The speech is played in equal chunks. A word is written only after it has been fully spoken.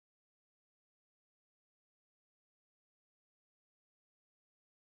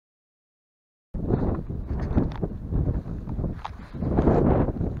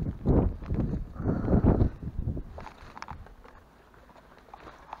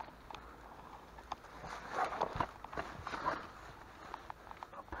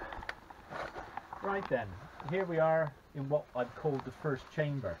Right then, here we are in what I've called the first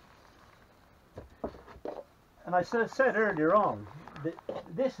chamber. And I said earlier on that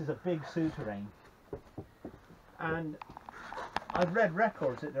this is a big souterrain, and I've read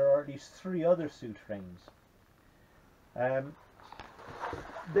records that there are at least 3 other souterrains.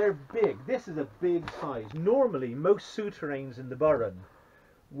 They're big. This is a big size. Normally most souterrains in the Burren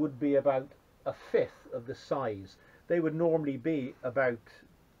would be about 1/5 of the size. They would normally be about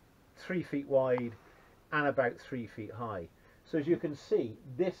 3 feet wide and about 3 feet high. So as you can see,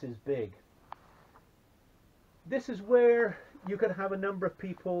 this is big. This is where you could have a number of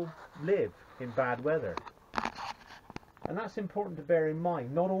people live in bad weather. And that's important to bear in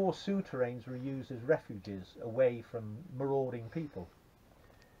mind. Not all souterrains were used as refuges away from marauding people.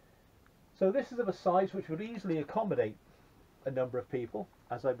 So this is of a size which would easily accommodate a number of people.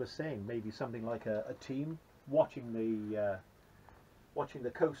 As I was saying, maybe something like a team watching the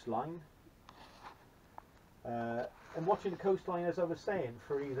coastline. And watching the coastline, as I was saying,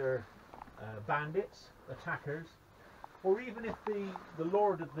 for either bandits, attackers, or even if the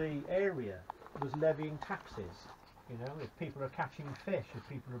lord of the area was levying taxes. You know, if people are catching fish, if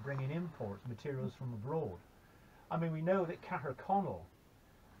people are bringing imports, materials from abroad. I mean, we know that Caherconnell,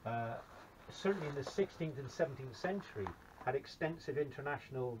 certainly in the 16th and 17th century, had extensive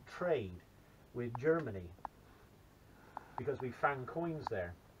international trade with Germany, because we found coins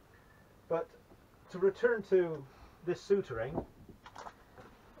there. But to return to this souterrain,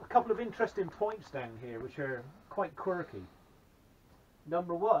 a couple of interesting points down here which are quite quirky.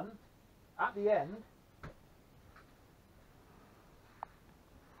 Number one, at the end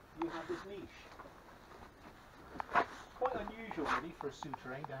you have this niche. Quite unusual really for a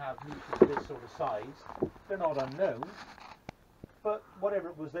souterrain to have niches of this sort of size. They're not unknown, but whatever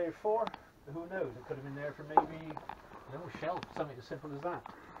it was there for, who knows, it could have been there for maybe, you know, a shelf, something as simple as that.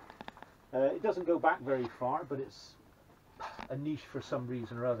 It doesn't go back very far, but it's a niche for some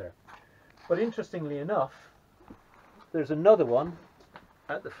reason or other. But interestingly enough, there's another one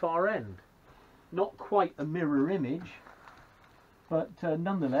at the far end. Not quite a mirror image, but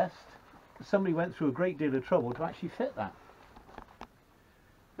nonetheless, somebody went through a great deal of trouble to actually fit that.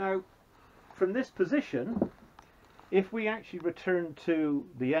 Now, from this position, if we actually return to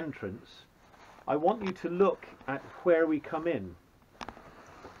the entrance, I want you to look at where we come in.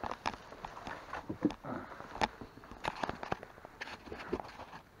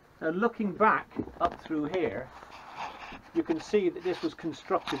 Now, looking back up through here, you can see that this was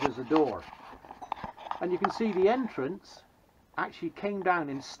constructed as a door. And you can see the entrance actually came down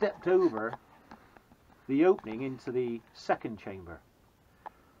and stepped over the opening into the second chamber,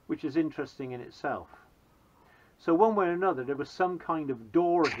 which is interesting in itself. So one way or another, there was some kind of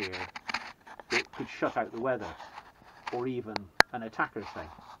door here that could shut out the weather, or even an attacker, say.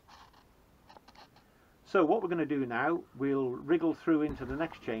 So what we're going to do now, we'll wriggle through into the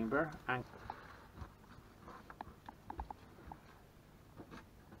next chamber and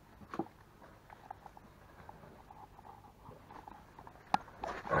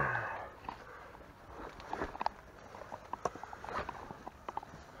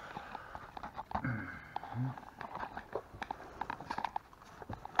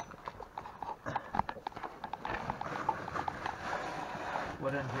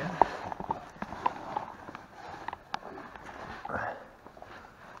what end here?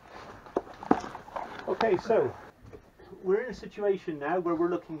 Okay, so we're in a situation now where we're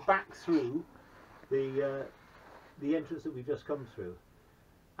looking back through the entrance that we've just come through,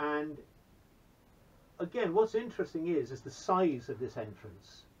 and again, what's interesting is the size of this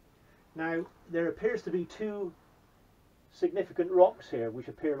entrance. Now, there appears to be 2 significant rocks here which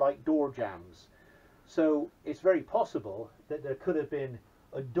appear like door jambs, so it's very possible that there could have been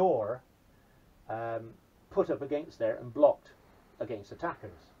a door put up against there and blocked against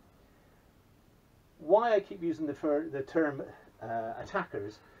attackers. Why I keep using the term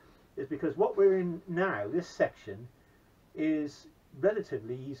attackers is because what we're in now, this section, is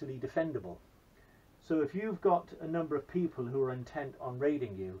relatively easily defendable. So if you've got a number of people who are intent on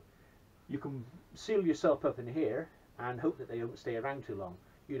raiding you, you can seal yourself up in here and hope that they don't stay around too long.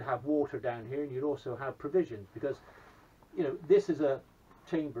 You'd have water down here, and you'd also have provisions, because, you know, this is a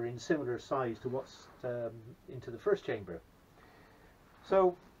chamber in similar size to what's into the first chamber.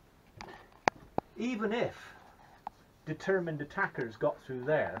 So even if determined attackers got through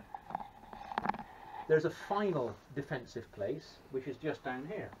there, there's a final defensive place which is just down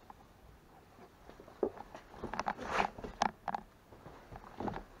here.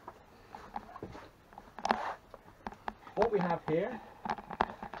 What we have here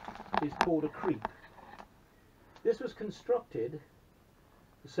is called a creep. This was constructed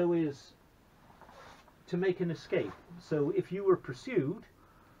so as to make an escape. So if you were pursued,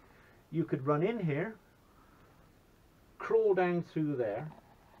 you could run in here, crawl down through there,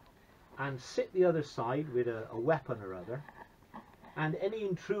 and sit the other side with a weapon or other, and any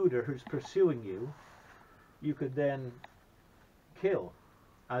intruder who's pursuing you, you could then kill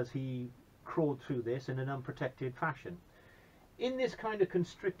as he crawled through this in an unprotected fashion. In this kind of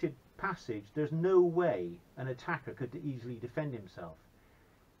constricted passage, there's no way an attacker could easily defend himself.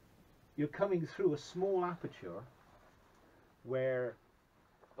 You're coming through a small aperture where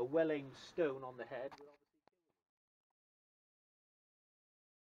a well-aimed stone on the head will obviously kill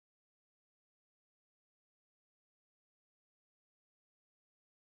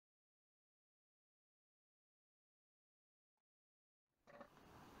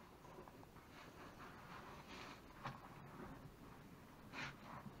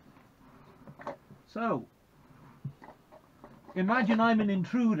you. So, imagine I'm an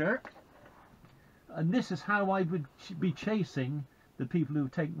intruder, and this is how I would be chasing the people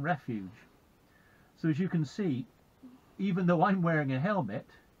who've taken refuge. So as you can see, even though I'm wearing a helmet,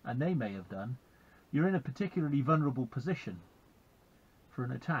 and they may have done, you're in a particularly vulnerable position for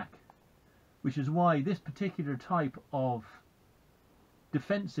an attack, which is why this particular type of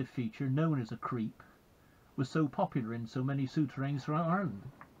defensive feature, known as a creep, was so popular in so many souterrains throughout Ireland.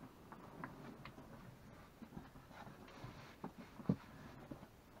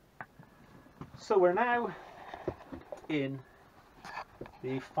 So we're now in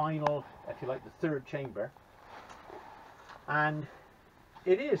the final, if you like, the third chamber, and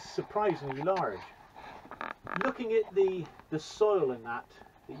it is surprisingly large. Looking at the soil in that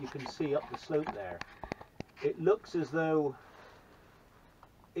you can see up the slope there, it looks as though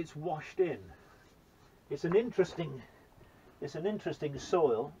it's washed in. It's an interesting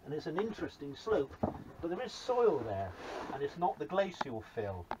soil, and it's an interesting slope, but there is soil there, and it's not the glacial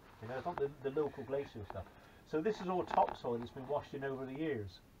fill. You know, it's not the local glacial stuff. So this is all topsoil that's been washed in over the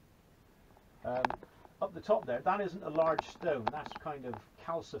years. Up the top there, that isn't a large stone. That's kind of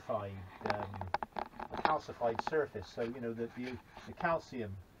calcified, a calcified surface. So you know the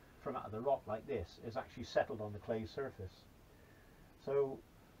calcium from out of the rock like this is actually settled on the clay surface. So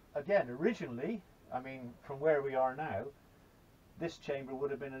again, originally, I mean, from where we are now, this chamber would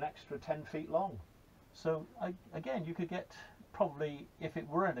have been an extra 10 feet long. So again, you could get, probably, if it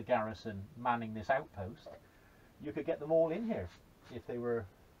weren't a garrison manning this outpost, you could get them all in here if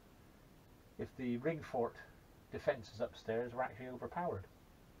the ring fort defences upstairs were actually overpowered.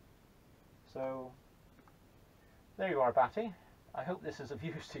 So there you are, Batty. I hope this is of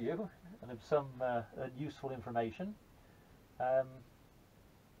use to you and of some useful information. I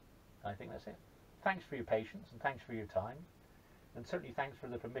think that's it. Thanks for your patience and thanks for your time, and certainly thanks for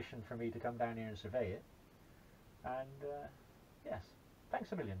the permission for me to come down here and survey it. And yes,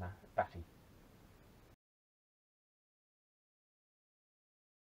 thanks a million, Batty.